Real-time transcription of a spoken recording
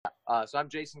So I'm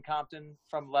Jason Compton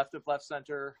from Left of Left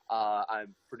Center. I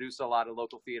produce a lot of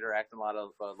local theater, act in a lot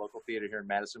of local theater here in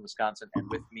Madison, Wisconsin. And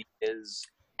with me is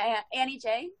Annie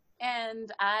J.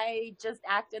 And I just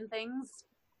act in things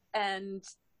and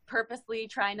purposely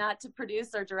try not to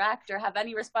produce or direct or have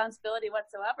any responsibility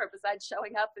whatsoever besides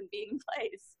showing up and being in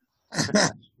place.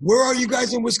 Where are you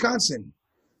guys in Wisconsin?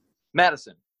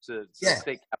 Madison. It's the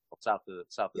state capital, south of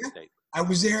the state. I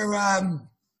was there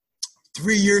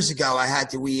 3 years ago.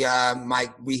 We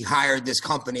hired this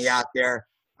company out there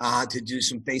to do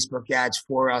some Facebook ads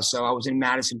for us. So I was in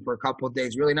Madison for a couple of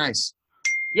days. Really nice.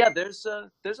 Yeah, there's a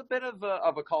bit of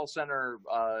a call center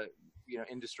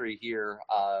industry here.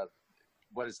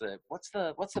 What's the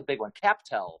big one?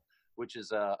 Captel, which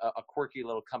is a quirky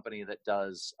little company that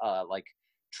does like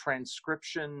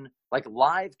transcription, like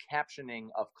live captioning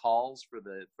of calls for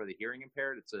the hearing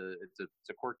impaired. It's a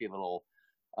quirky little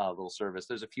service.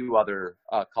 There's a few other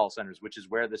call centers, which is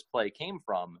where this play came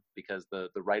from, because the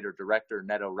writer director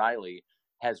Ned O'Reilly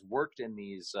has worked in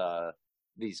these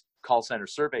call center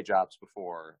survey jobs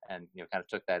before, and kind of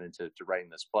took that into writing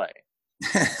this play.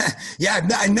 Yeah,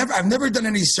 I've never done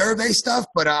any survey stuff,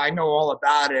 but I know all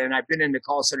about it, and I've been in the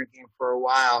call center game for a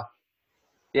while.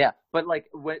 Yeah, but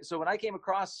when I came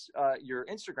across your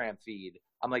Instagram feed,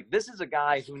 I'm like, this is a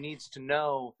guy who needs to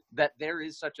know that there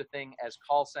is such a thing as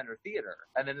call center theater.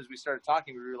 And then as we started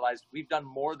talking, we realized we've done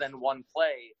more than one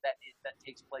play that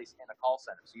takes place in a call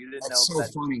center. So you didn't That's know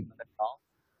so funny.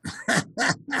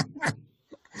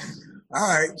 All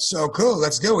right, so cool.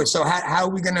 Let's do it. So how are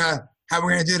we gonna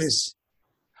do this?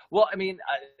 Well, I mean,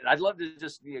 I'd love to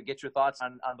just get your thoughts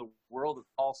on the world of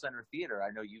call center theater. I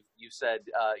know you said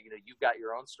you've got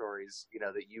your own stories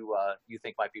that you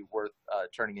think might be worth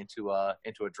turning into a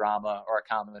drama or a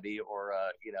comedy or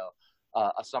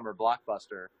a summer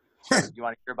blockbuster. Do you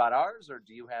want to hear about ours, or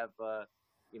do you have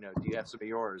some of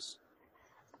yours?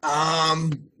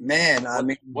 Man, I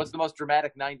mean, what's the most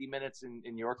dramatic 90 minutes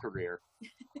in your career?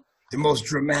 The most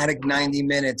dramatic 90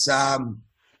 minutes.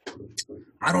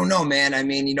 I don't know, man. I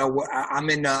mean,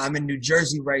 I'm in New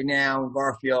Jersey right now, in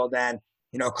Garfield, and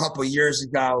a couple of years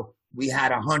ago we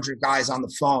had 100 guys on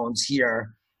the phones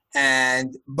here,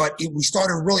 but we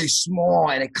started really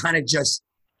small, and it kind of just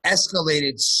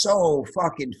escalated so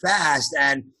fucking fast.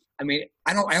 And I mean,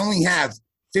 I only have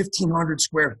 1,500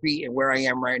 square feet in where I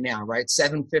am right now, right?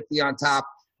 750 on top,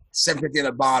 750 at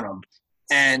the bottom.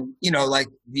 And when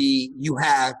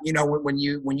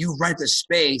you rent a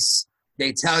space,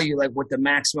 they tell you like what the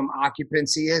maximum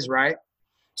occupancy is, right?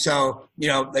 So,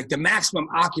 like the maximum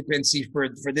occupancy for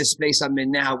this space I'm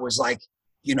in now was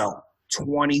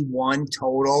 21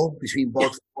 total between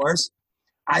both floors.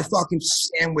 I fucking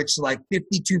sandwiched like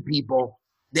 52 people.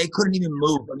 They couldn't even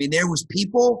move. I mean, there was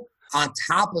people on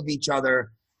top of each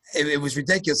other. It was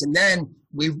ridiculous. And then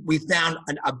we found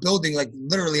a building like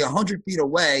literally 100 feet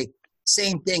away.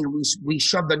 Same thing. We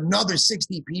shoved another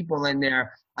 60 people in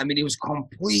there. I mean, it was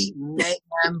complete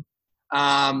mayhem.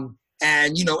 And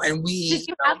we.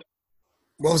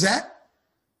 What was that?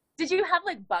 Did you have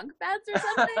like bunk beds or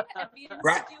something? I mean,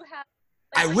 right. Did you have?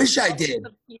 I wish I did.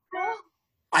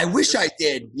 I wish I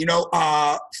did.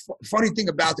 Funny thing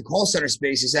about the call center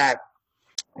space is that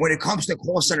when it comes to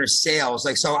call center sales,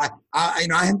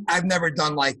 I've never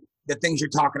done like the things you're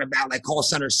talking about, like call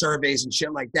center surveys and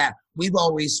shit like that. We've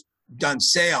always done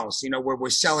sales, where we're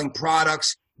selling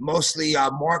products, mostly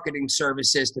marketing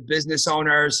services to business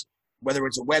owners, whether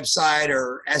it's a website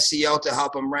or SEO to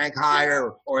help them rank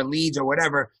higher or leads or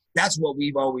whatever. That's what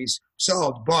we've always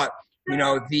sold. But,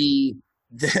 the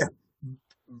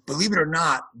believe it or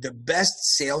not, the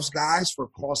best sales guys for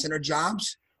call center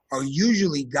jobs are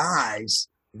usually guys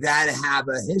that have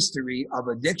a history of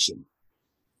addiction.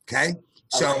 Okay.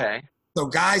 So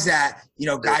guys that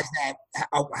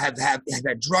have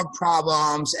had drug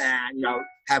problems and,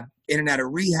 have in and out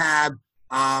of rehab,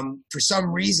 for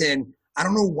some reason, I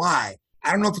don't know why.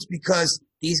 I don't know if it's because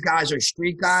these guys are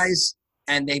street guys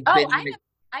and they've been.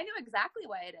 I know exactly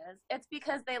why it is. It's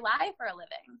because they lie for a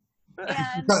living.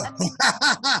 And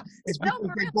it's because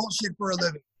they bullshit for a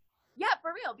living. Yeah,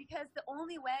 for real. Because the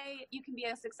only way you can be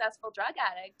a successful drug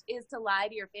addict is to lie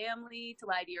to your family, to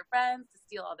lie to your friends, to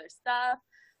steal all their stuff.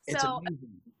 It's so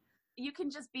amazing. You can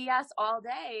just BS all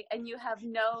day and you have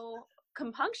no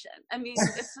compunction. I mean,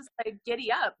 it's just like,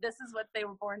 giddy up. This is what they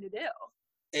were born to do.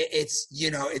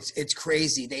 It's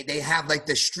crazy. They have like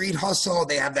the street hustle.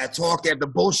 They have that talk. They have the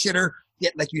bullshitter.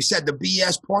 Yet, like you said, the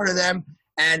BS part of them.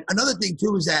 And another thing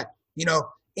too is that,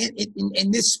 in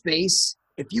this space,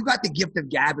 if you got the gift of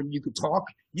gab and you could talk,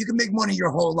 you can make money your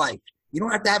whole life. You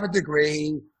don't have to have a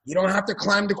degree. You don't have to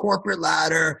climb the corporate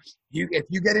ladder. If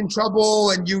you get in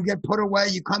trouble and you get put away,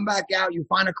 you come back out, you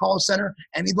find a call center,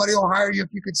 anybody will hire you if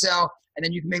you could sell, and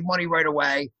then you can make money right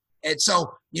away. And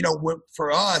so,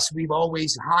 for us, we've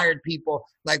always hired people.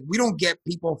 Like, we don't get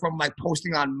people from like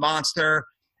posting on Monster.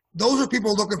 Those are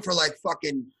people looking for like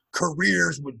fucking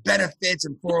careers with benefits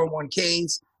and 401ks. You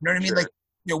know what I mean? Sure. Like,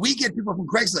 we get people from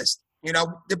Craigslist,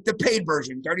 the paid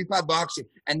version, $35.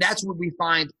 And that's what we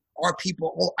find our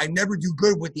people. Oh, I never do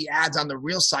good with the ads on the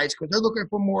real sites because they're looking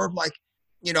for more of like,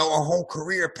 a whole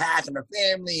career path and a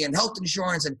family and health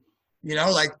insurance. And,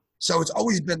 so it's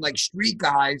always been like street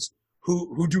guys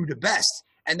who do the best.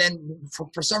 And then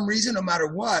for some reason, no matter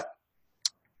what,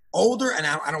 older, and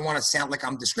I don't want to sound like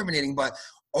I'm discriminating, but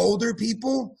older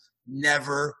people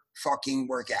never fucking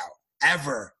work out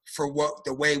ever for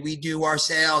the way we do our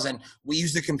sales. And we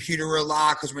use the computer a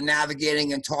lot because we're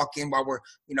navigating and talking while we're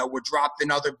dropping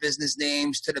other business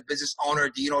names to the business owner.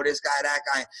 Do you know this guy, that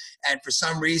guy? And for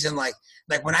some reason, like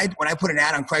when I put an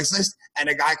ad on Craigslist and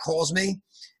a guy calls me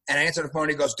and I answer the phone,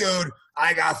 he goes, dude,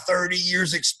 I got 30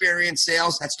 years experience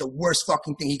sales. That's the worst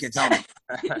fucking thing he can tell me.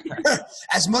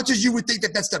 As much as you would think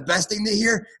that that's the best thing to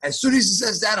hear, as soon as he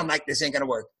says that, I'm like, this ain't going to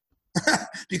work.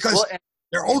 Because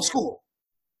they're old school.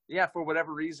 Yeah, for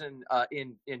whatever reason,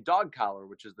 in Dog Collar,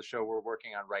 which is the show we're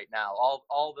working on right now,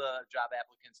 all the job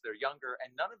applicants, they're younger,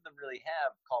 and none of them really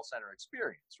have call center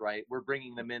experience, right? We're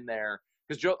bringing them in there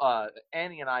because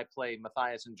Annie and I play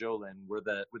Matthias and Jolyn. We're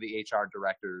the HR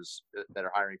directors that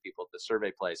are hiring people at the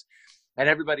survey place, and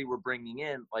everybody we're bringing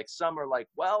in, like some are like,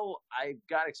 well, I've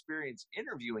got experience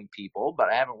interviewing people, but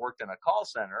I haven't worked in a call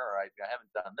center, or I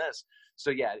haven't done this. So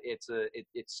yeah, it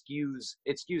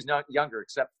skews not younger,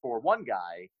 except for one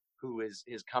guy who is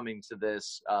coming to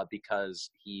this because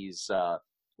he's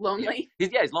lonely.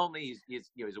 He's lonely.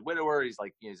 He's a widower. He's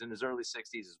like he's in his early 60s.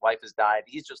 His wife has died.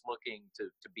 He's just looking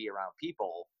to be around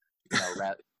people,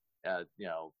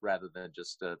 rather than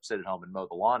just sit at home and mow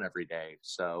the lawn every day.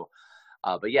 So,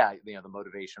 but yeah, the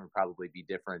motivation would probably be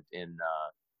different in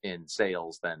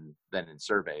sales than in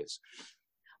surveys.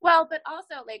 Well, but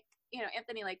also like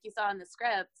Anthony, like you saw in the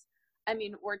script. I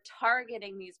mean, we're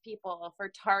targeting these people for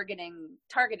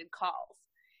targeted calls.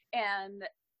 And,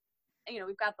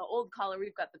 we've got the old caller,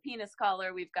 we've got the penis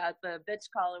caller, we've got the bitch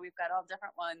caller, we've got all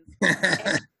different ones.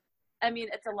 And, I mean,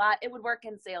 it's a lot. It would work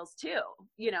in sales too.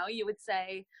 You would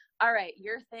say, all right,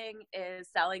 your thing is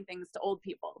selling things to old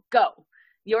people. Go.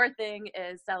 Your thing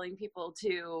is selling people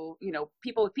to,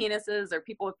 people with penises or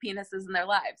people with penises in their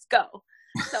lives. Go.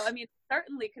 So, I mean,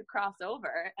 certainly could cross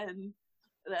over, and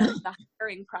the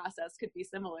hiring process could be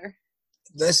similar.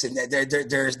 Listen,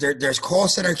 there's call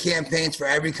center campaigns for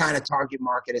every kind of target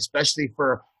market, especially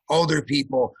for older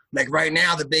people. Like right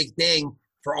now, the big thing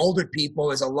for older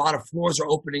people is a lot of floors are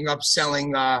opening up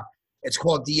selling, it's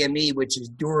called DME, which is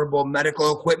durable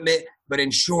medical equipment. But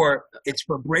in short, it's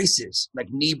for braces, like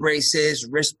knee braces,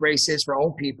 wrist braces for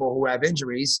old people who have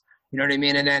injuries. You know what I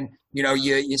mean? And then,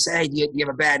 you say, hey, you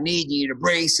have a bad knee, you need a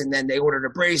brace, and then they order the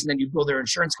brace, and then you build their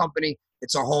insurance company.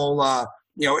 It's a whole,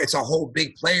 it's a whole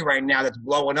big play right now that's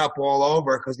blowing up all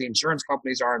over because the insurance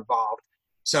companies are involved.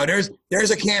 So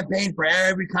there's a campaign for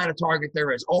every kind of target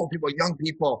there is. Old people, young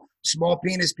people, small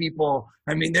penis people.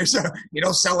 I mean, there's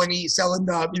selling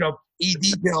the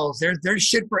ED pills. There's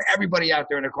shit for everybody out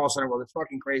there in the call center world. It's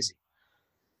fucking crazy.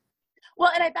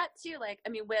 Well, and I bet too,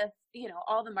 with,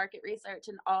 all the market research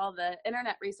and all the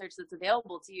internet research that's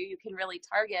available to you, you can really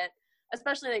target,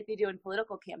 especially like they do in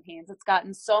political campaigns. It's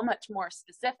gotten so much more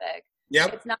specific.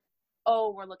 Yep. It's not,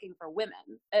 we're looking for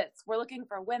women. We're looking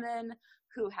for women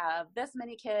who have this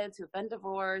many kids, who've been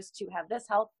divorced, who have this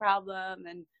health problem.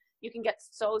 And you can get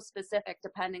so specific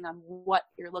depending on what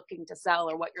you're looking to sell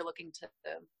or what you're looking to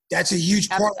That's a huge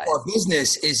part of our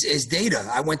business is data.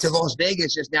 I went to Las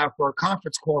Vegas just now for a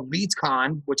conference called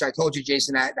LeadsCon, which I told you,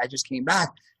 Jason, that I just came back.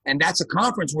 And that's a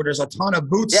conference where there's a ton of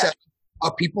booths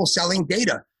of people selling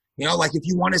data. Like if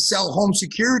you want to sell home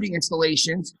security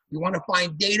installations, you want to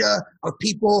find data of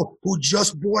people who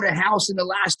just bought a house in the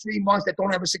last 3 months that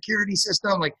don't have a security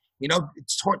system. Like,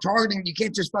 it's targeting. You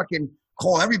can't just fucking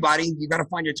call everybody. You got to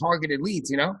find your targeted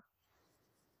leads,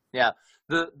 Yeah.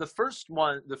 The first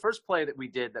play that we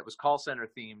did that was call center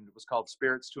themed was called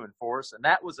Spirits to Enforce. And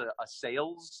that was a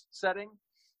sales setting.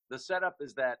 The setup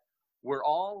is that we're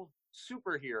all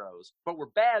superheroes, but we're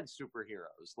bad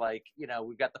superheroes. Like,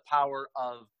 we've got the power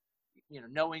of,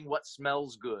 knowing what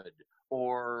smells good,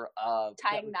 or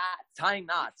tying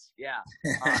knots. Yeah,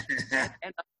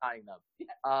 and not tying them.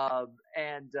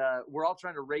 And we're all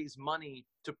trying to raise money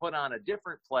to put on a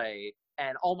different play,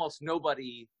 and almost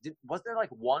nobody did. Was there like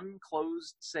one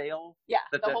closed sale? Yeah,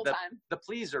 that the whole time. The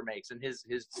pleaser makes, and his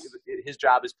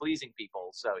job is pleasing people,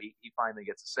 so he finally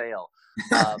gets a sale.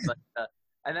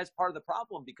 And that's part of the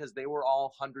problem, because they were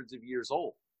all hundreds of years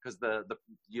old. Because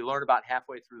you learn about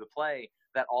halfway through the play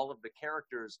that all of the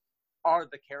characters are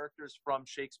the characters from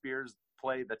Shakespeare's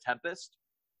play The Tempest.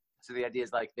 So the idea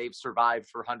is like they've survived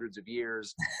for hundreds of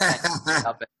years and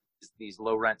up as these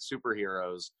low rent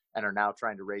superheroes, and are now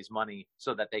trying to raise money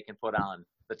so that they can put on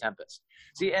The Tempest.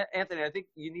 See, Anthony, I think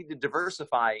you need to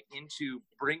diversify into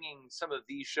bringing some of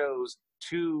these shows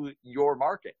to your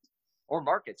market, or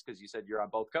markets, because you said you're on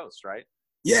both coasts, right?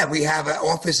 Yeah, we have an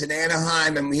office in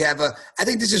Anaheim, and we have I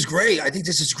think this is great. I think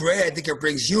it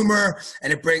brings humor,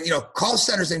 and it brings, call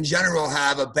centers in general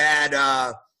have a bad,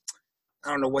 I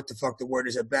don't know what the fuck the word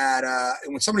is,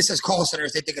 when somebody says call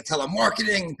centers, they think of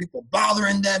telemarketing and people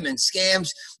bothering them and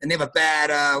scams, and they have a bad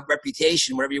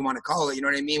reputation, whatever you want to call it. You know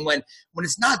what I mean? When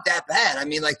it's not that bad. I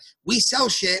mean, like, we sell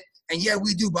shit, and yeah,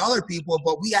 we do bother people,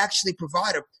 but we actually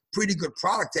provide a pretty good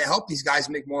product to help these guys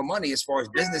make more money as far as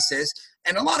businesses.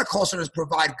 And a lot of call centers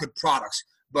provide good products,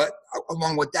 but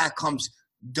along with that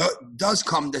does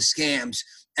come the scams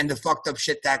and the fucked up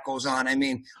shit that goes on. I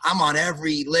mean, I'm on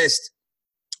every list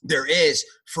there is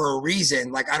for a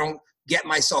reason. Like, I don't get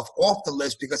myself off the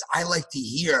list because I like to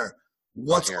hear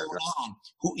what's going on,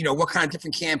 what kind of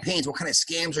different campaigns, what kind of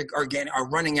scams are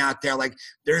running out there. Like,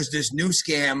 there's this new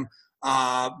scam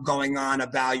going on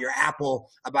about your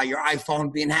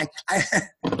iPhone being hacked.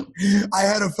 I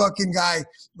had a fucking guy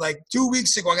like 2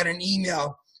 weeks ago. I got an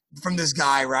email from this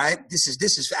guy, right? This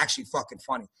is actually fucking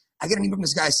funny. I get an email from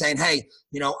this guy saying, "Hey,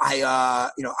 we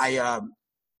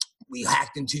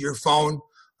hacked into your phone.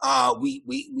 We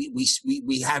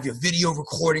have your video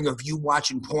recording of you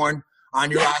watching porn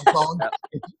on your iPhone.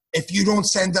 If you don't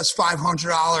send us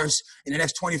 $500 in the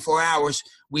next 24 hours,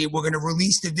 we're going to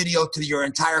release the video to your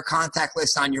entire contact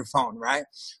list on your phone," right?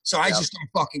 So I just start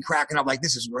fucking cracking up like,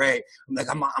 this is great. I'm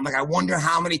like, I wonder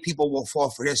how many people will fall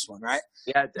for this one, right?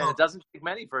 Yeah, and it doesn't take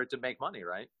many for it to make money,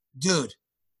 right? Dude,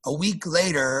 a week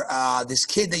later, this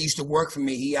kid that used to work for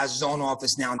me, he has his own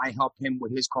office now, and I help him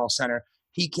with his call center.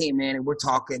 He came in and we're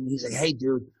talking. He's like, "Hey,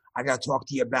 dude, I got to talk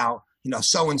to you about,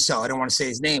 so-and-so. I don't want to say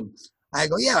his name." I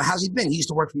go, "Yeah, how's he been?" He used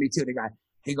to work for me too, the guy.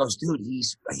 He goes, "Dude,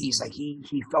 he's like,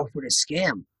 he fell for this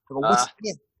scam." I go, "What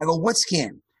scam?" I go, "What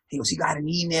scam?" He goes, "He got an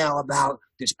email about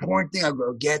this porn thing." I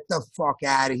go, "Get the fuck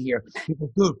out of here." He goes,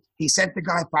 "Dude, he sent the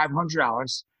guy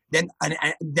 $500. Then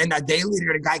a day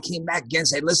later, the guy came back again and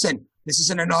said, 'Listen, this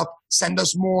isn't enough. Send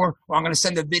us more, or I'm going to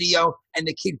send a video.'" And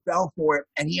the kid fell for it.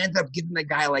 And he ended up giving the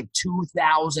guy like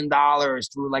 $2,000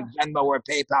 through like Venmo or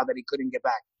PayPal that he couldn't get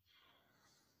back.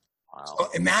 Wow.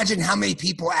 So imagine how many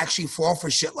people actually fall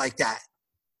for shit like that.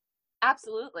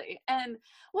 Absolutely. And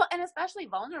especially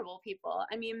vulnerable people.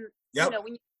 I mean, when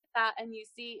you get that and you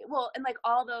see, and like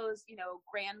all those,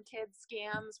 grandkid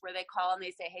scams where they call and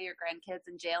they say, "Hey, your grandkid's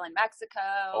in jail in Mexico."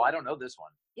 Oh, I don't know this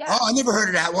one. Yeah. Oh, I never heard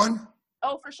of that one.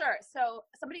 Oh, for sure. So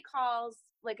somebody calls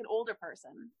like an older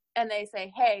person and they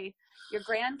say, "Hey, your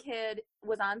grandkid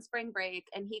was on spring break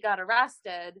and he got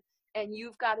arrested and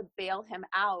you've got to bail him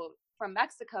out from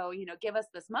Mexico, give us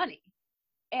this money."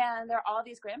 And there are all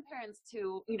these grandparents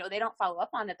who, they don't follow up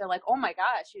on it. They're like, "Oh my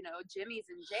gosh, Jimmy's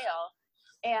in jail."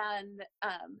 And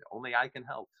only I can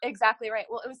help. Exactly right.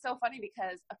 Well, it was so funny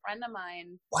because a friend of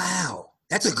mine. Wow,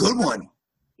 that's a good one.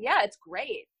 Yeah, it's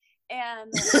great.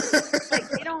 And like,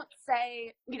 they don't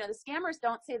say, the scammers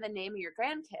don't say the name of your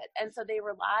grandkid. And so they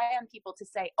rely on people to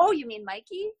say, "Oh, you mean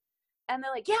Mikey?" And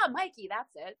they're like, "Yeah, Mikey,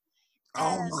 that's it."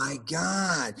 Oh my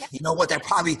God. Yeah. You know what? That's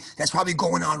probably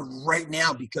going on right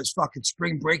now because fucking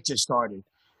spring break just started.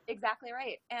 Exactly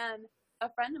right. And a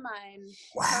friend of mine,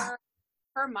 wow.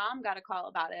 her mom got a call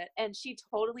about it and she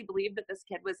totally believed that this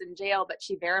kid was in jail, but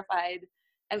she verified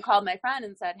and called my friend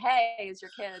and said, "Hey, is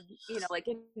your kid, like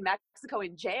in Mexico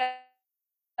in jail?"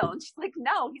 And she's like,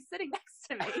 "No, he's sitting next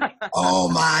to me." Oh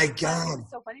my God.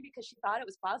 It's so funny because she thought it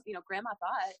was possible. Grandma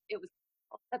thought it was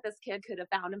that this kid could have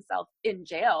found himself in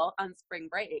jail on spring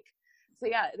break. So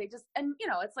yeah,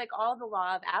 it's like all the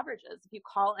law of averages. If you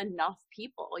call enough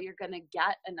people, you're going to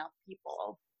get enough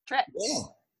people tricked. Yeah.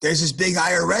 There's this big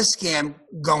IRS scam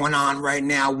going on right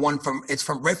now. It's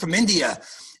from India,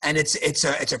 and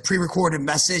it's a pre-recorded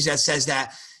message that says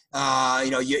that,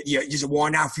 there's a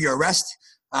warrant out for your arrest.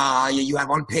 You have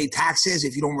unpaid taxes.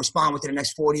 If you don't respond within the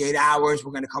next 48 hours,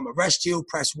 we're going to come arrest you.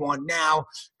 Press 1 now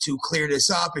to clear this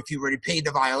up. If you already paid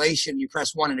the violation, you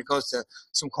press 1 and it goes to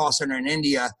some call center in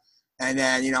India. And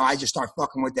then, I just start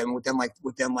fucking within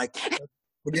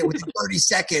 30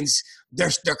 seconds,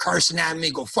 they're cursing at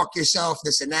me, go fuck yourself,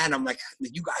 this and that. And I'm like,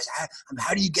 you guys,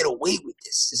 how do you get away with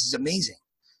this? This is amazing.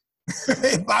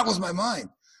 It boggles my mind.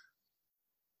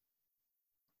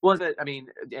 Well,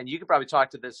 and you could probably talk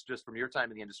to this just from your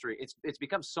time in the industry. It's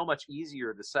become so much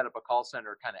easier to set up a call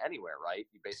center kind of anywhere, right?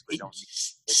 You basically don't.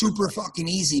 Super fucking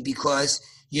easy because,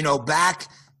 back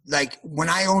like when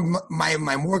I owned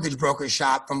my mortgage broker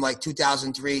shop from like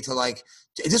 2003 to like,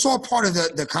 is this all part of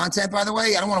the content, by the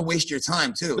way? I don't want to waste your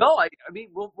time too. No,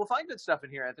 we'll find good stuff in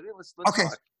here, Anthony. Let's okay.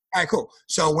 Talk. All right, cool.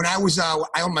 So when I was, I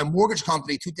owned my mortgage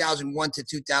company 2001 to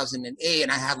 2008,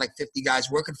 and I had like 50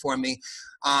 guys working for me.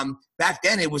 Back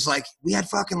then it was like, we had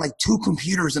fucking like 2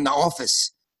 computers in the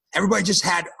office. Everybody just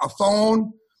had a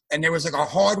phone, and there was like a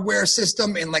hardware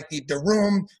system in like the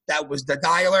room that was the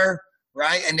dialer,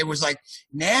 right? And it was like,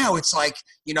 now it's like,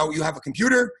 you have a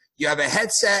computer, you have a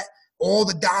headset, all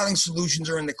the dialing solutions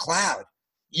are in the cloud.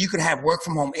 You could have work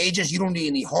from home agents. You don't need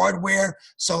any hardware.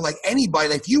 So like anybody,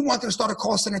 like if you want to start a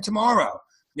call center tomorrow,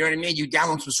 you know what I mean? You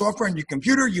download some software on your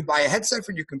computer, you buy a headset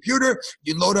for your computer,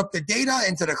 you load up the data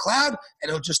into the cloud, and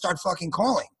it'll just start fucking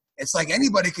calling. It's like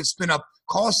anybody could spin up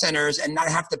call centers and not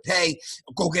have to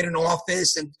go get an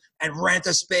office and rent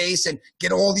a space and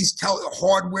get all these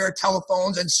hardware,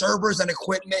 telephones and servers and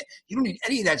equipment. You don't need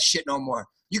any of that shit no more.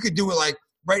 You could do it like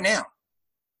right now.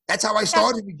 That's how I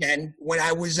started again when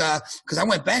I was, because I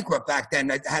went bankrupt back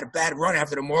then. I had a bad run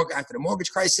after the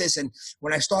mortgage crisis. And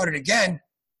when I started again,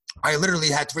 I literally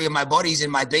had 3 of my buddies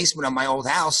in my basement of my old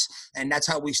house. And that's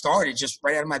how we started, just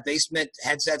right out of my basement,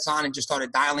 headsets on, and just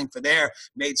started dialing for there,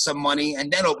 made some money,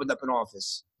 and then opened up an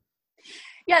office.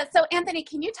 Yeah. So Anthony,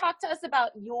 can you talk to us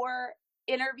about your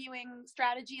interviewing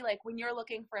strategy? Like when you're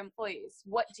looking for employees,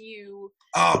 what do you?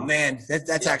 Oh man,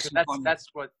 that's actually fun. That's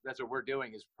what we're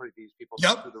doing, is putting these people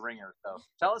through the ringer. So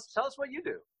tell us what you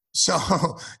do. So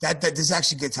that is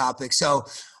actually a good topic. So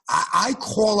I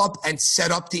call up and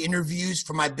set up the interviews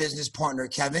for my business partner,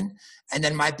 Kevin. And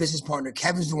then my business partner,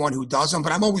 Kevin's the one who does them,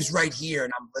 but I'm always right here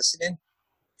and I'm listening.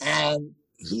 And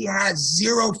he has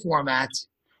 0 format.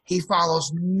 He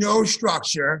follows no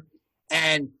structure.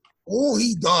 And all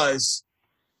he does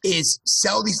is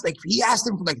sell these, like he asked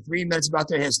them for like 3 minutes about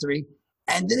their history.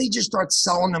 And then he just starts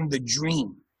selling them the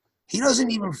dream. He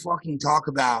doesn't even fucking talk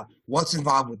about what's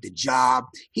involved with the job.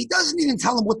 He doesn't even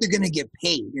tell them what they're going to get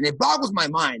paid. And it boggles my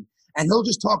mind. And he'll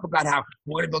just talk about how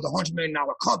we're going to build a $100 million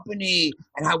company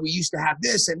and how we used to have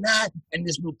this and that. And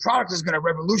this new product is going to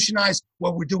revolutionize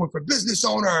what we're doing for business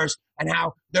owners, and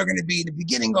how they're going to be the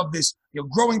beginning of this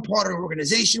growing part of the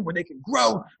organization where they can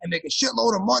grow and make a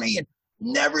shitload of money, and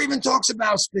never even talks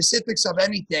about specifics of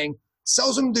anything.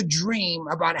 Sells them the dream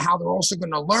about how they're also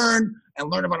going to learn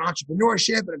about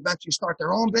entrepreneurship and eventually start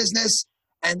their own business.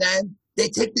 And then they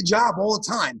take the job all the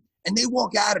time and they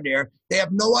walk out of there. They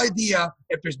have no idea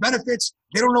if there's benefits.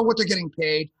 They don't know what they're getting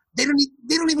paid. They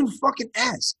don't even fucking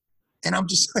ask. And I'm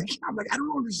just like, I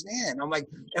don't understand. I'm like,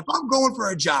 if I'm going for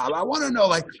a job, I want to know,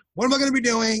 like, what am I going to be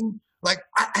doing? Like,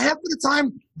 half of the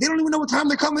time, they don't even know what time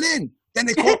they're coming in. Then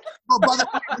they call, by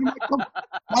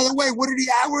the way, what are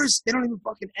the hours? They don't even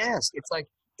fucking ask. It's like,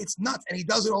 it's nuts. And he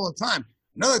does it all the time.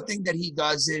 Another thing that he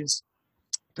does is,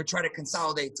 to try to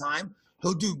consolidate time,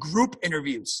 he'll do group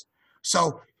interviews.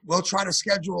 So we'll try to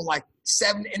schedule like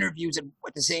 7 interviews at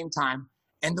the same time.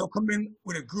 And they'll come in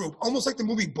with a group, almost like the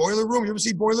movie Boiler Room. You ever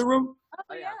see Boiler Room?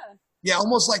 Oh, yeah. Yeah,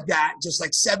 almost like that. Just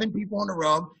like 7 people in a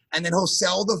room. And then he'll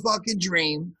sell the fucking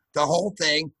dream, the whole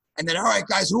thing. And then, all right,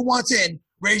 guys, who wants in?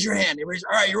 Raise your hand.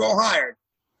 All right, you're all hired.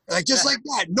 Like, just like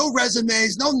that. No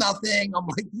resumes, no nothing. I'm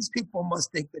like, these people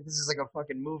must think that this is like a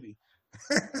fucking movie.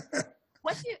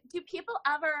 What do people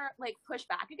ever like push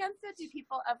back against it? Do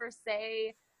people ever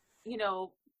say,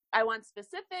 I want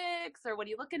specifics, or what are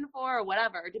you looking for, or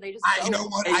whatever? Do they just go? You know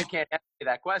what? You can't ask me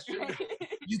that question.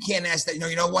 You can't ask that.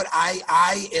 You know what?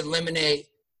 I eliminate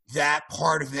that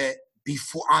part of it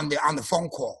before on the phone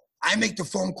call. I make the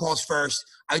phone calls first.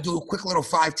 I do a quick little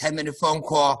 5-10 minute phone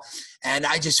call, and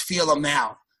I just feel them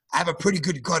out. I have a pretty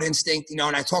good gut instinct, and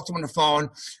I talk to them on the phone,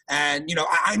 and,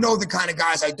 I know the kind of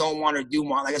guys I don't want to do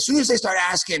more. Like, as soon as they start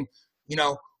asking,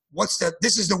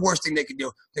 this is the worst thing they could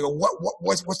do. They go,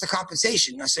 what's the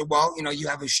compensation? And I said, well, you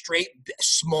have a straight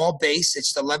small base.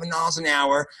 It's $11 an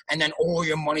hour. And then all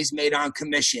your money's made on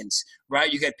commissions,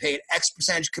 right? You get paid X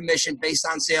percentage commission based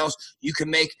on sales. You can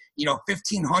make,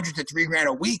 $1,500 to $3,000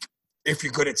 a week if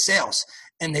you're good at sales.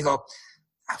 And they go,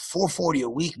 440 a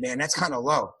week, man, that's kind of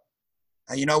low.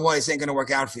 You know what? This ain't gonna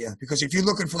work out for you, because if you're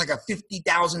looking for like a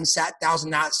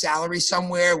 $50,000 salary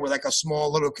somewhere with like a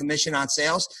small little commission on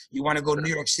sales, you want to go to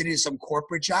New York City to some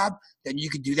corporate job, then you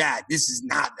could do that. This is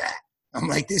not that. I'm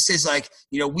like, this is like,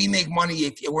 we make money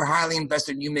if we're highly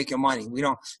invested in you making money. We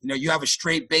don't, you have a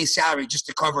straight base salary just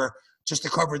to cover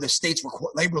the state's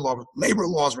labor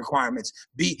laws requirements.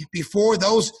 Before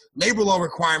those labor law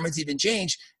requirements even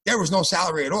changed, there was no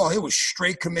salary at all. It was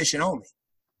straight commission only.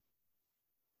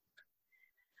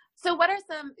 So what are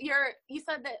you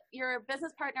said that your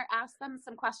business partner asked them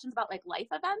some questions about like life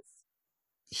events?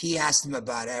 He asked him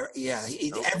about it. Yeah.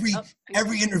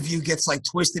 Every interview gets like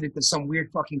twisted into some weird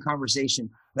fucking conversation.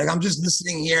 Like I'm just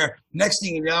listening here. Next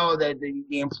thing you know, that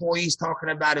the employee's talking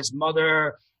about his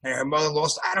mother and her mother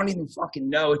lost. I don't even fucking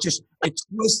know. It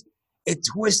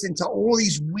twists into all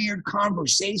these weird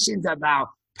conversations about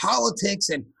politics,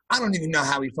 and I don't even know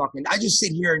how I just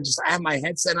sit here and I have my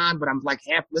headset on, but I'm like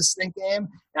half listening to him,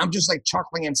 and I'm just like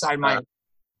chuckling inside I'm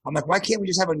like, why can't we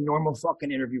just have a normal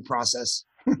fucking interview process?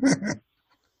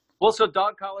 Well, so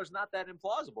dog collar's not that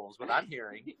implausible is what I'm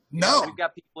hearing. No. We've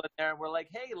got people in there and we're like,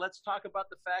 hey, let's talk about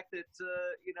the fact that,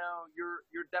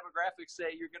 your demographics say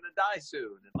you're going to die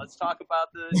soon. And let's talk about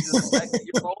the fact that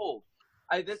you're old.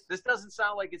 This doesn't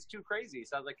sound like it's too crazy. It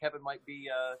sounds like Kevin might be,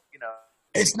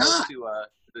 it's not.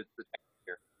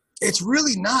 It's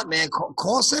really not, man.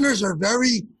 Call centers are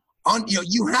very,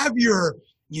 you have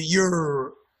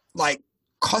your like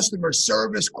customer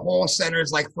service call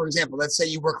centers. Like, for example, let's say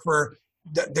you work for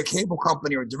the cable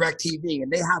company or DirecTV,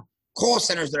 and they have call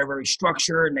centers that are very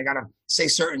structured and they got to say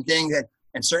certain things at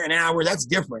certain hours. That's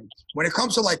different. When it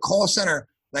comes to like call center,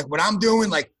 like what I'm doing,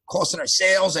 like call center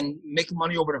sales and making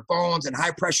money over the phones and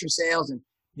high pressure sales, and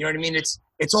you know what I mean?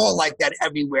 It's all like that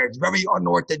everywhere. It's very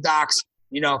unorthodox.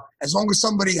 As long as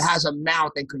somebody has a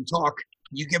mouth and can talk,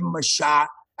 you give them a shot.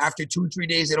 After 2-3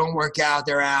 days, they don't work out,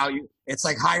 they're out. It's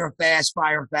like hire fast,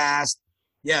 fire fast.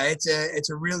 Yeah, it's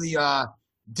a really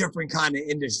different kind of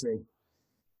industry.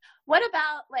 What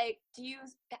about like, do you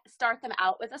start them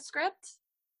out with a script?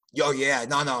 Oh yeah,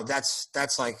 no, that's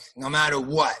like no matter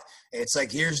what. It's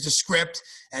like, here's the script,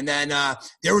 and then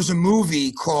there was a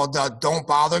movie called Don't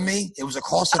Bother Me. It was a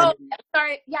call center. Oh,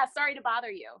 sorry. Yeah, Sorry to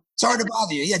Bother You. Sorry to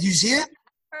Bother You. Yeah, did you see it?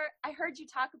 I heard you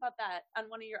talk about that on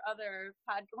one of your other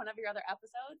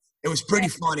episodes. It was pretty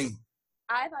funny.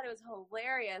 I thought it was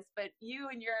hilarious, but you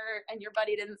and your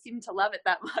buddy didn't seem to love it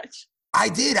that much. I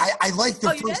did. I liked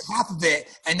the first half of it,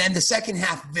 and then the second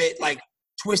half of it, like,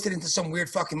 twisted into some weird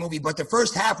fucking movie. But the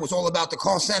first half was all about the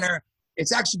call center.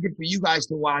 It's actually good for you guys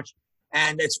to watch,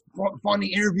 and it's fun,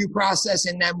 the interview process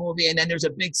in that movie. And then there's a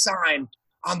big sign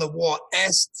on the wall,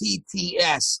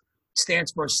 STTS,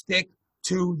 stands for Stick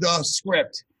to the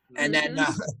Script. And then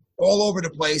all over the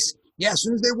place. Yeah, as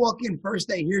soon as they walk in, first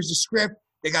day, here's the script.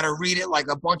 They got to read it like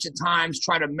a bunch of times,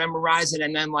 try to memorize it,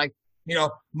 and then like,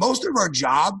 most of the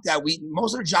job that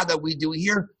we do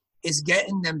here is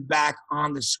getting them back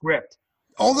on the script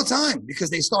all the time, because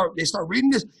they start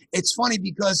reading this. It's funny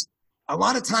because a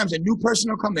lot of times a new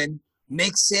person will come in,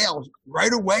 make sales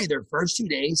right away their first 2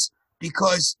 days,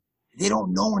 because they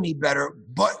don't know any better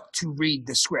but to read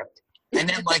the script. And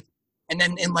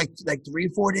then in like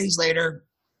 3-4 days later,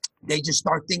 they just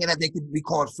start thinking that we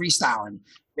call it freestyling.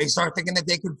 They start thinking that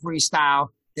they could freestyle.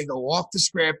 They go off the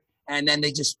script, and then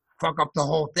they just fuck up the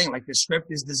whole thing. Like, the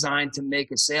script is designed to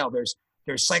make a sale. There's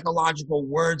psychological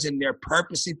words in there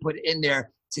purposely put in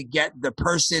there to get the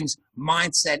person's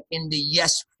mindset in the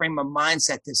yes frame of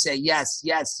mindset to say yes,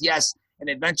 yes, yes. And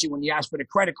eventually when you ask for the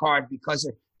credit card, because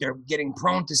they're getting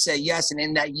prone to say yes, and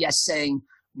in that yes saying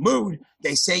mood,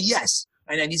 they say yes.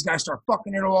 And then these guys start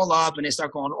fucking it all up, and they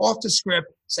start going off the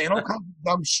script, saying all kinds of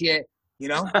dumb shit,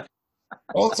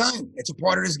 all the time. It's a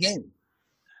part of this game.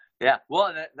 Yeah,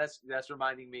 well, that's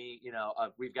reminding me,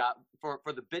 we've got for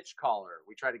the bitch caller,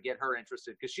 we try to get her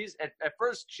interested, because she's at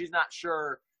first she's not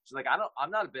sure. She's like,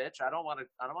 I'm not a bitch. I don't want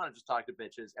to just talk to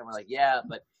bitches. And we're like, yeah,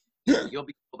 but you'll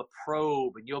be able to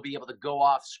probe, and you'll be able to go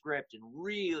off script and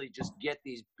really just get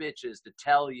these bitches to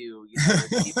tell you,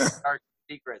 their deep dark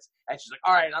secrets. And she's like,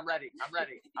 all right, I'm ready.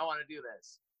 I want to do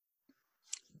this.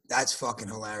 That's fucking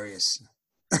hilarious.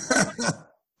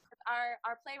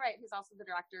 Our playwright, who's also the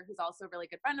director, who's also a really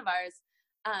good friend of ours,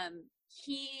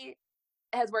 he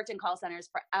has worked in call centers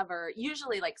forever,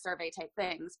 usually like survey type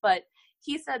things, but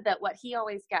he said that what he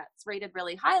always gets rated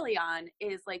really highly on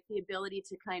is like the ability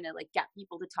to kind of like get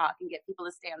people to talk and get people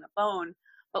to stay on the phone.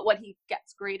 But what he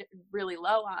gets graded really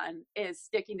low on is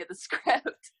sticking to the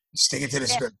script. Sticking to the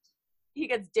script. He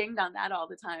gets dinged on that all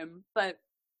the time. But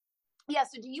yeah,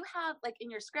 so do you have like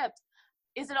in your script,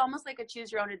 is it almost like a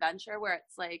choose your own adventure where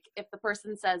it's like, if the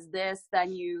person says this,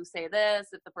 then you say this.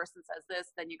 If the person says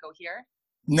this, then you go here?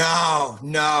 No,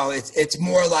 it's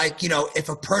more like, if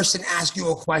a person asks you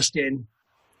a question,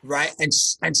 right, and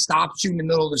stops you in the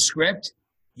middle of the script,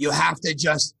 you have to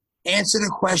just answer the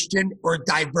question or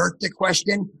divert the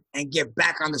question and get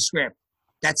back on the script.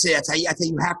 That's it. That's how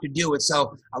you have to do it.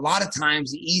 So a lot of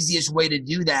times the easiest way to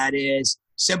do that is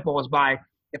simple, is by,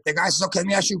 if the guy says, okay, let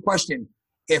me ask you a question.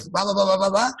 If blah, blah, blah, blah, blah,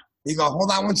 blah, you go,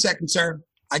 hold on 1 second, sir.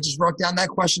 I just wrote down that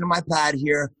question on my pad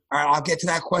here. All right, I'll get to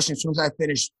that question as soon as I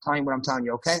finish telling you what I'm telling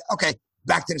you, okay? Okay,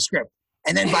 back to the script.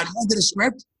 And then by the end of the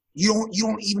script, you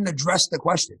don't even address the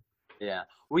question. Yeah.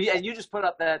 Well, and you just put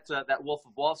up that Wolf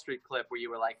of Wall Street clip where you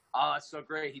were like, oh, it's so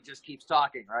great. He just keeps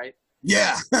talking, right?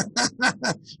 Yeah.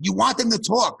 You want them to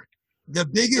talk. The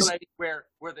biggest so where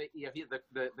the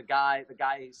guy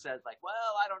says like, well,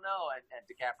 I don't know, and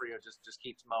DiCaprio just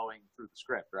keeps mowing through the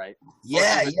script, right?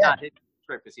 Yeah, yeah. Not his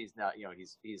script because he's not,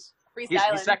 he's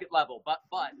second level, but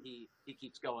he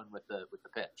keeps going with the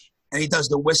pitch. And he does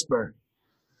the whisper.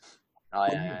 Oh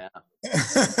yeah.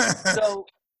 So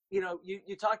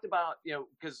you talked about,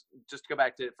 because just to go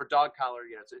back to for Dog Collar,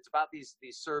 it's about these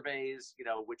surveys,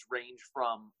 which range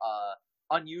from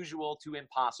unusual to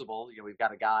impossible. We've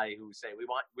got a guy who say we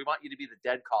want you to be the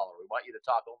dead caller. We want you to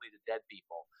talk only to dead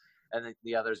people, and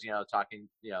the others, talking,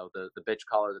 the bitch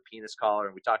caller, the penis caller,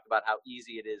 and we talked about how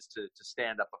easy it is to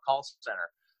stand up a call center.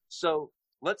 So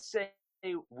let's say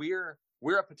we're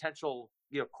a potential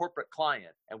corporate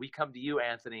client, and we come to you,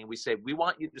 Anthony, and we say we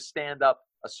want you to stand up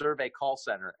a survey call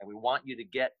center, and we want you to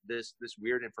get this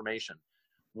weird information.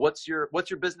 What's your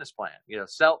business plan?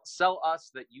 Sell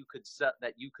us that you could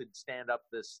stand up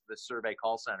this survey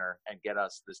call center and get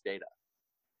us this data.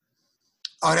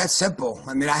 Oh, that's simple.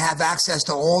 I mean, I have access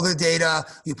to all the data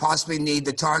you possibly need,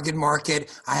 the target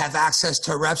market. I have access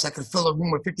to reps. I can fill a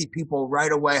room with 50 people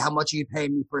right away. How much are you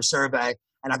paying me per survey?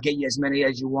 And I'll get you as many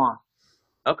as you want.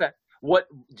 Okay. What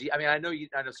do you, I mean, I know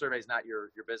survey is not your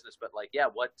business, but like, yeah,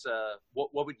 what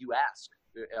would you ask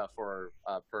for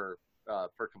per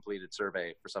completed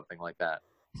survey for something like that?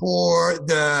 For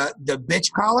the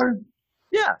bitch collar?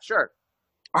 Yeah, sure.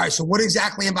 All right. So what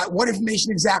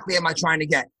information exactly am I trying to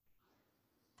get?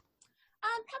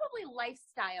 Probably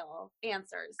lifestyle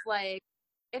answers. Like,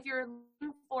 if you're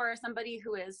looking for somebody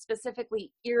who is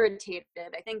specifically irritated,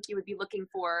 I think you would be looking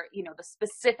for, the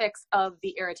specifics of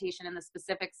the irritation and the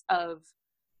specifics of,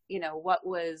 what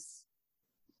was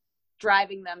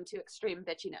driving them to extreme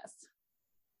bitchiness.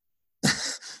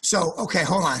 So, okay,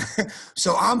 hold on.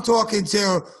 So I'm talking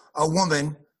to a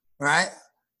woman, right?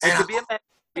 And it could be a man.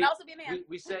 It can also be a man.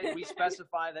 We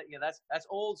specify that that's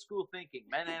old school thinking.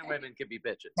 Men and women can be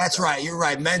bitches. That's right. You're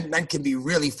right. Men can be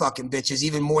really fucking bitches,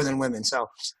 even more than women. So,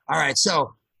 all right.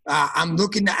 So I'm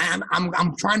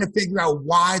trying to figure out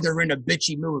why they're in a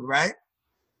bitchy mood, right?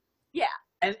 Yeah.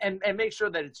 And make sure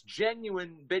that it's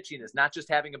genuine bitchiness, not just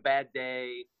having a bad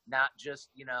day, not just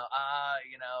you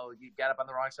got up on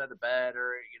the wrong side of the bed,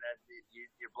 or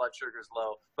your blood sugar's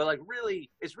low, but like really,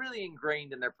 it's really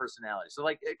ingrained in their personality. So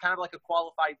like kind of like a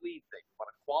qualified lead thing. You want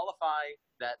to qualify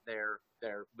that they're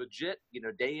legit,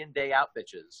 day in day out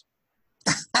bitches.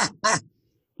 I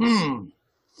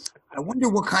wonder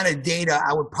what kind of data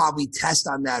I would probably test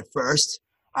on that first.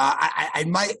 I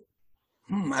might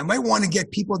want to get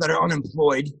people that are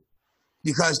unemployed,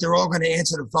 because they're all going to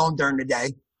answer the phone during the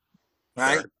day,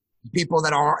 right? Sure. People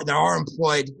that are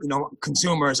employed,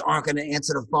 consumers aren't going to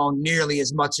answer the phone nearly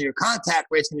as much. So your contact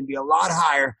rate's going to be a lot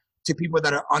higher to people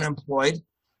that are unemployed.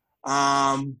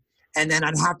 And then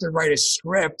I'd have to write a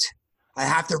script. I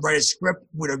have to write a script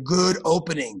with a good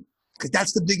opening, because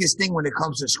that's the biggest thing when it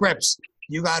comes to scripts.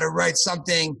 You got to write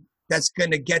something that's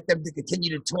going to get them to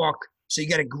continue to talk. So you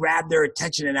got to grab their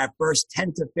attention in that first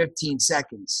 10 to 15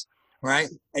 seconds, right?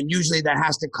 And usually that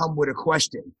has to come with a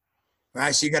question,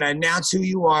 right? So you got to announce who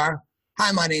you are.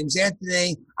 Hi, my name's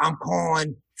Anthony. I'm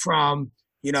calling from,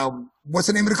 what's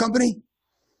the name of the company?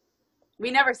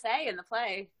 We never say in the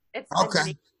play. It's okay. The name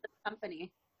of the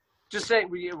company. Just say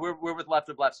we're with Left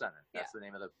of Left Center. That's the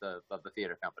name of the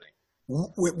theater company.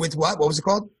 With what? What was it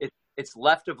called? It's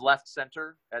Left of Left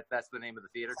Center. That's the name of the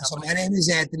theater company. So my name is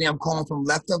Anthony. I'm calling from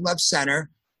Left of Left Center,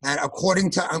 and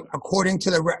according to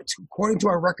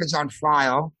our records on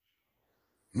file,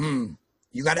 you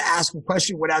got to ask a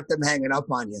question without them hanging up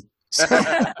on you. So, and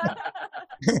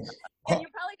you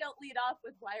probably don't lead off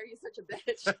with, "Why are you such a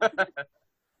bitch?"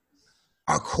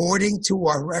 According to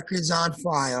our records on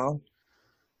file,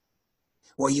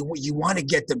 well, you want to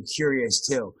get them curious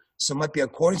too. So it might be,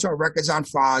 according to our records on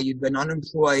file, you've been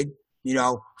unemployed,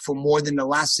 for more than the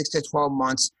last 6 to 12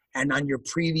 months, and on your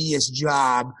previous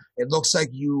job, it looks like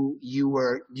you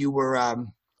were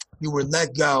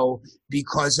let go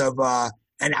because of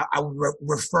and I would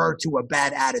refer to a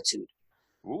bad attitude.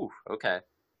 Ooh, okay.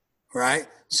 Right.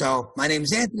 So my name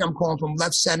is Anthony. I'm calling from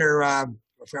Left Center. I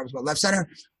forgot about Left Center.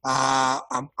 Our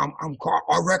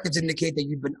records indicate that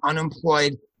you've been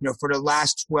unemployed, for the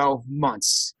last 12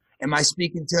 months. Am I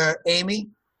speaking to Amy?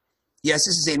 Yes,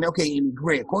 this is Amy. Okay, Amy,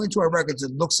 great. According to our records,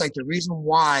 it looks like the reason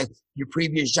why your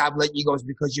previous job let you go is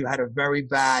because you had a very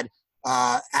bad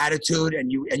attitude,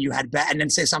 and you had bad, and then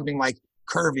say something like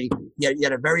curvy. You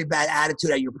had a very bad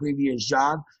attitude at your previous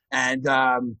job, and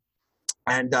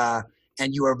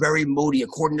you were very moody.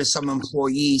 According to some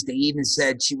employees, they even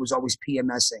said she was always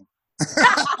PMSing.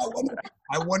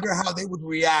 I wonder how they would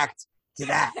react to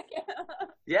that.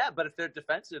 Yeah, but if they're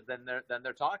defensive, then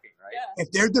they're talking, right? Yeah.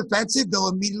 If they're defensive, they'll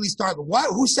immediately start.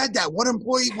 What? Who said that? What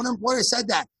employer said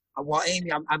that? Well,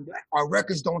 Amy, our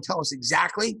records don't tell us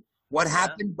exactly what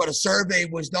happened, but a survey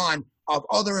was done of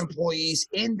other employees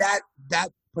in that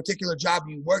particular job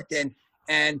you worked in,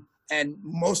 and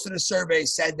most of the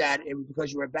surveys said that it was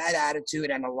because you were a bad attitude,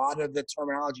 and a lot of the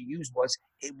terminology used was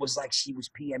it was like she was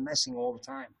PMSing all the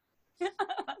time.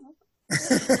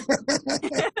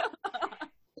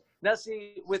 Now,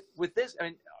 see, with this, I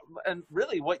mean, and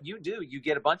really what you do, you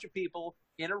get a bunch of people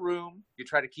in a room, you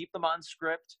try to keep them on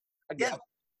script. Again,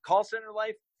 call center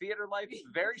life, theater life,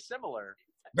 very similar.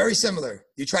 Very similar.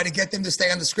 You try to get them to stay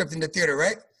on the script in the theater,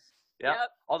 right? Yeah. Yep.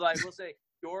 Although I will say,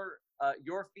 your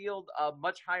field,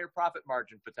 much higher profit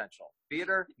margin potential.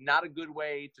 Theater, not a good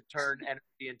way to turn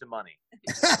energy into money.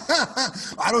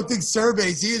 I don't think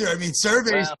surveys either. I mean,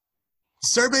 survey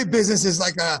business is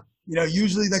like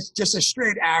usually that's just a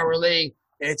straight hourly.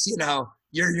 It's,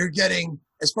 you're getting,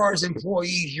 as far as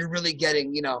employees, you're really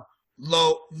getting,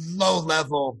 low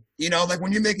level, like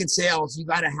when you're making sales, you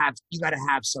gotta have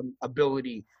some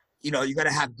ability, you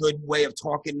gotta have good way of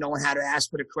talking, knowing how to ask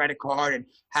for the credit card and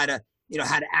how to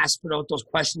ask for those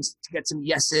questions to get some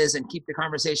yeses and keep the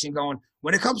conversation going.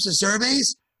 When it comes to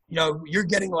surveys, you're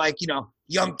getting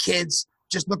young kids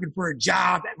just looking for a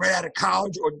job right out of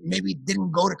college, or maybe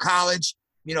didn't go to college.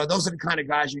 Those are the kind of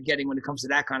guys you're getting when it comes to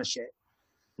that kind of shit.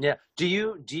 Yeah. Do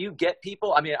you get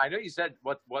people? I mean, I know you said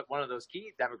what one of those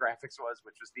key demographics was,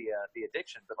 which was the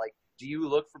addiction. But do you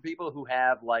look for people who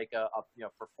have a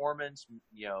performance,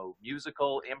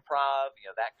 musical, improv,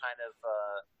 that kind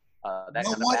of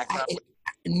background?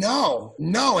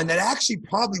 No, and that actually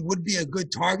probably would be a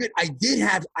good target. I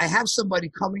have somebody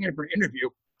coming in for an interview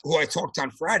who I talked to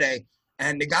on Friday,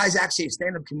 and the guy's actually a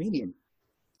stand-up comedian,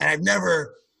 and I've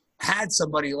never had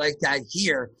somebody like that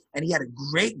here, and he had a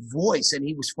great voice, and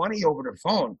he was funny over the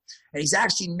phone, and he's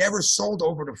actually never sold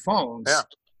over the phones. Yeah.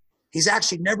 He's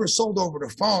actually never sold over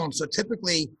the phone. So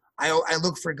typically I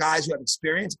look for guys who have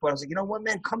experience, but I was like, you know what,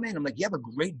 man, come in. I'm like, you have a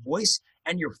great voice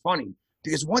and you're funny.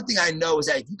 Because one thing I know is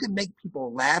that if you can make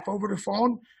people laugh over the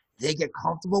phone, they get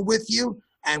comfortable with you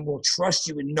and will trust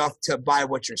you enough to buy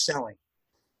what you're selling.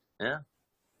 Yeah.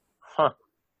 Huh.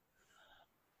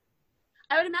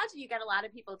 I would imagine you get a lot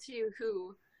of people too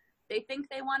who they think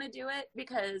they want to do it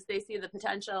because they see the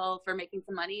potential for making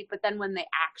some money, but then when they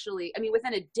actually,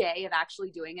 within a day of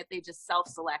actually doing it, they just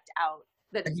self-select out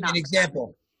that it's not. I'll give you an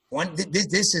example.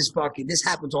 This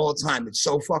happens all the time. It's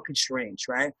so fucking strange,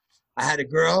 right? I had a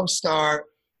girl start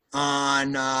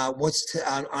on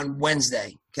on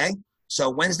Wednesday. Okay, so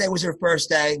Wednesday was her first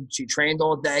day. She trained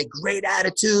all day, great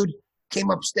attitude. Came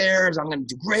upstairs, I'm going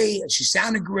to do great. And she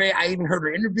sounded great. I even heard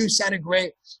her interview sounded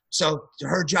great. So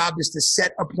her job is to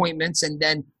set appointments and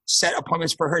then set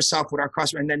appointments for herself with our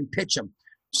customer and then pitch them.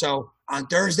 So on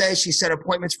Thursday, she set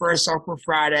appointments for herself for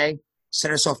Friday,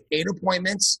 set herself 8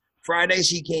 appointments. Friday,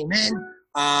 she came in.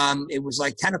 It was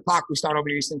like 10 o'clock. We start over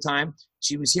Eastern time.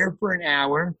 She was here for an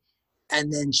hour.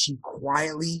 And then she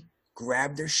quietly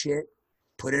grabbed her shit,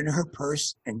 put it in her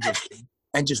purse, and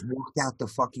just walked out the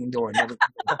fucking door.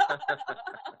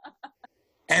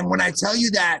 And when I tell you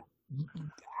that,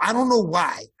 I don't know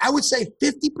why. I would say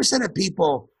 50% of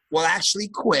people will actually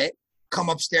quit, come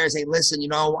upstairs, hey, listen,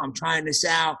 I'm trying this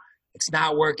out. It's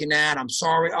not working out. I'm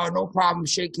sorry. Oh, no problem.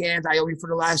 Shake hands. I owe you for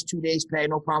the last 2 days' pay.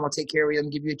 No problem. I'll take care of you and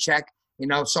give you a check.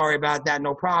 Sorry about that.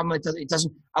 No problem. It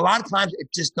doesn't. A lot of times it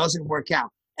just doesn't work out.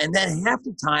 And then half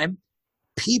the time,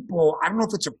 people, I don't know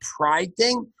if it's a pride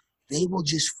thing, they will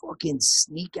just fucking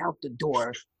sneak out the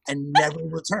door and never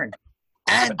return.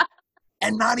 And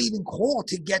not even call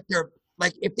to get their,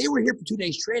 if they were here for 2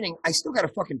 days training, I still got to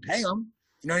fucking pay them.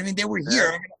 You know what I mean? They were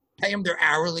here. I pay them their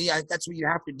hourly. That's what you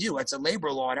have to do. It's a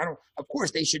labor law. Of course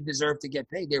they should deserve to get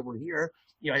paid. They were here.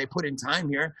 They put in time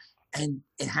here. And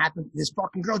it happened. This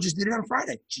fucking girl just did it on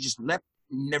Friday. She just left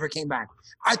never came back.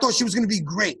 I thought she was going to be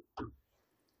great.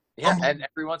 Yeah, and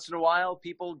every once in a while,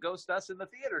 people ghost us in the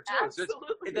theater too.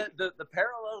 Absolutely. So the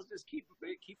parallels just keep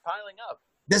piling up.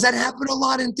 Does that happen a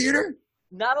lot in theater?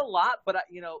 Not a lot, but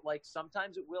like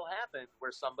sometimes it will happen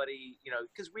where somebody,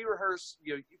 because we rehearse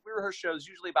shows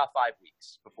usually about 5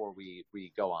 weeks before we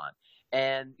go on.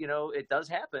 And, it does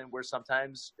happen where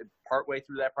sometimes partway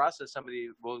through that process, somebody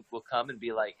will come and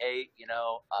be like, hey,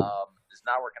 it's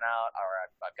not working out,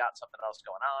 or I've got something else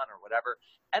going on or whatever.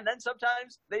 And then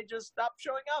sometimes they just stop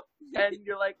showing up and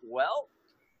you're like, well,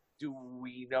 do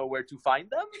we know where to find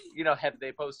them? Have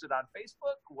they posted on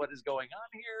Facebook? What is going on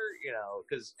here?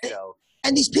 Because,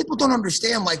 And these people don't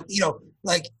understand, like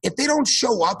if they don't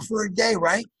show up for a day,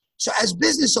 right? So as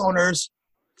business owners,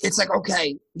 it's like,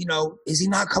 okay, is he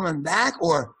not coming back,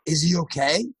 or is he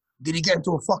okay? Did he get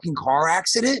into a fucking car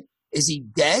accident? Is he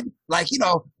dead? Like,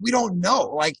 we don't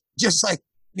know. Like, just like,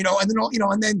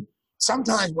 and then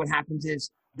sometimes what happens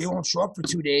is they won't show up for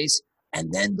 2 days,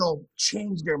 and then they'll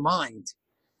change their mind,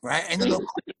 right? And then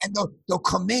they'll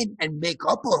come in and make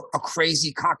up a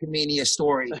crazy cockamania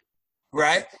story,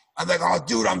 right? I'm like, oh,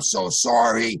 dude, I'm so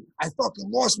sorry. I fucking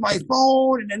lost my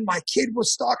phone, and then my kid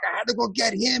was stuck. I had to go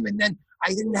get him, and then I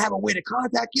didn't have a way to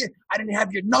contact you. I didn't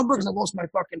have your number because I lost my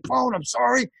fucking phone. I'm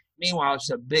sorry. Meanwhile,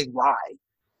 it's a big lie.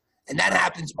 And that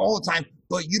happens all the time,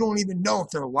 but you don't even know if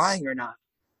they're lying or not.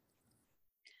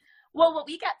 Well, what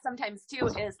we get sometimes too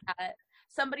is that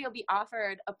somebody will be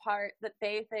offered a part that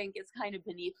they think is kind of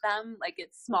beneath them, like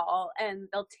it's small, and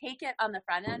they'll take it on the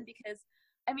front end because,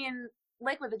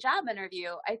 like with a job interview,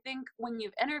 I think when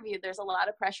you've interviewed, there's a lot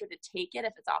of pressure to take it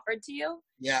if it's offered to you.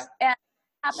 Yeah. And it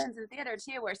happens in theater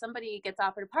too, where somebody gets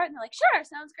offered a part and they're like, sure,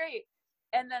 sounds great.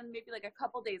 And then maybe like a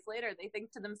couple days later, they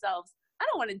think to themselves, I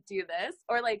don't want to do this.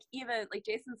 Or like, even like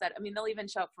Jason said, they'll even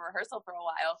show up for rehearsal for a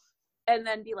while and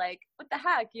then be like, what the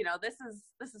heck,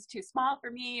 this is too small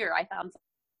for me, or I found something.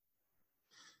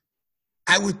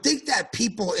 I would think that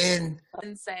people and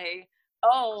say,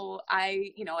 oh,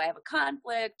 I have a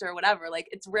conflict or whatever. Like,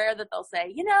 it's rare that they'll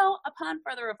say, upon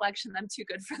further reflection, I'm too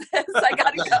good for this. I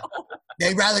gotta go.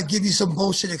 They'd rather give you some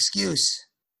bullshit excuse.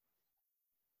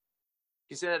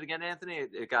 You say that again, Anthony?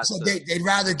 It got so they'd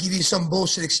rather give you some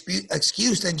bullshit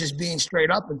excuse than just being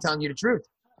straight up and telling you the truth.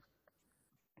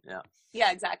 Yeah.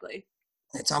 Yeah, exactly.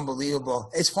 It's unbelievable.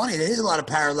 It's funny. There is a lot of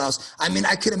parallels.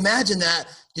 I could imagine that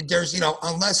there's,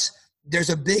 unless there's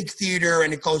a big theater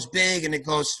and it goes big and it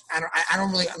goes, I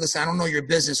don't really, listen, I don't know your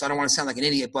business, so I don't want to sound like an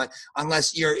idiot, but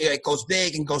unless it goes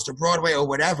big and goes to Broadway or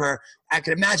whatever, I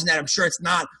could imagine that. I'm sure there's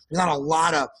not a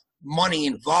lot of money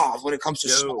involved when it comes to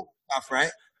small stuff,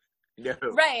 right? No.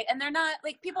 Right. And they're not,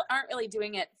 like, people aren't really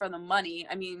doing it for the money.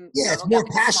 Yeah, it's more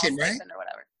passion, right? Or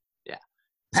whatever. Yeah.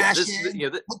 Passion.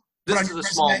 This is a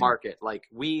small market. Like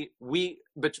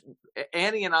but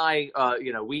Annie and I,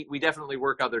 we definitely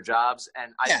work other jobs,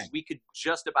 and we could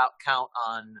just about count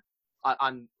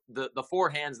on the four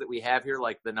hands that we have here,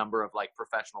 like the number of like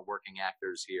professional working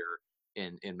actors here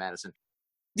in Madison.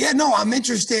 Yeah, no, I'm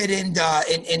interested in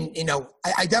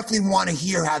I definitely want to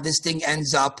hear how this thing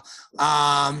ends up.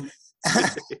 I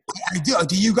do.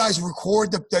 Do you guys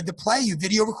record the play? You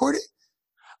video record it?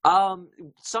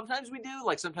 Sometimes we do,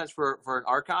 like sometimes for an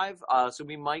archive. So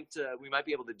we might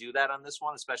be able to do that on this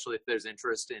one, especially if there's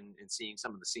interest in seeing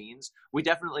some of the scenes. We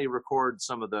definitely record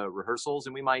some of the rehearsals,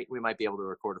 and we might be able to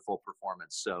record a full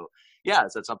performance. So yeah,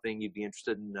 is that something you'd be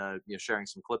interested in sharing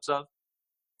some clips of?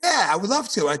 Yeah, I would love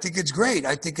to. I think it's great.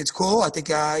 I think it's cool. I think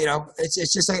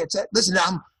it's just like listen.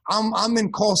 I'm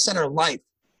in call center life,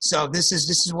 so this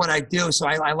is what I do. So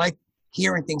I like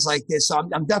hearing things like this. So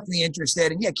I'm definitely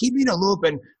interested. And yeah, keep me in a loop.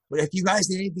 And if you guys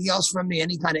need anything else from me,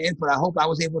 any kind of input, I hope I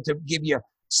was able to give you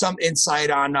some insight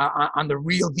on the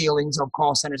real dealings of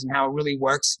call centers and how it really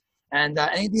works. And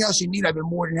anything else you need, I've been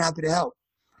more than happy to help.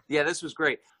 Yeah, this was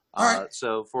great. All right.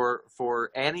 So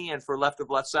for Annie and for Left of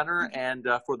Left Center and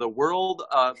for the world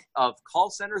of call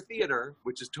center theater,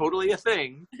 which is totally a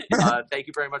thing, thank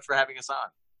you very much for having us on.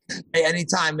 Hey,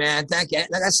 anytime, man. Thank you.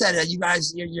 Like I said, you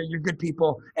guys, you're good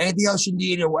people. Anything else you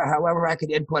need or however I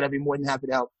could input, I'd be more than happy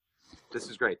to help. This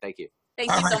is great. Thank you.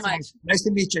 Thank you so much. Nice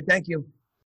to meet you. Thank you.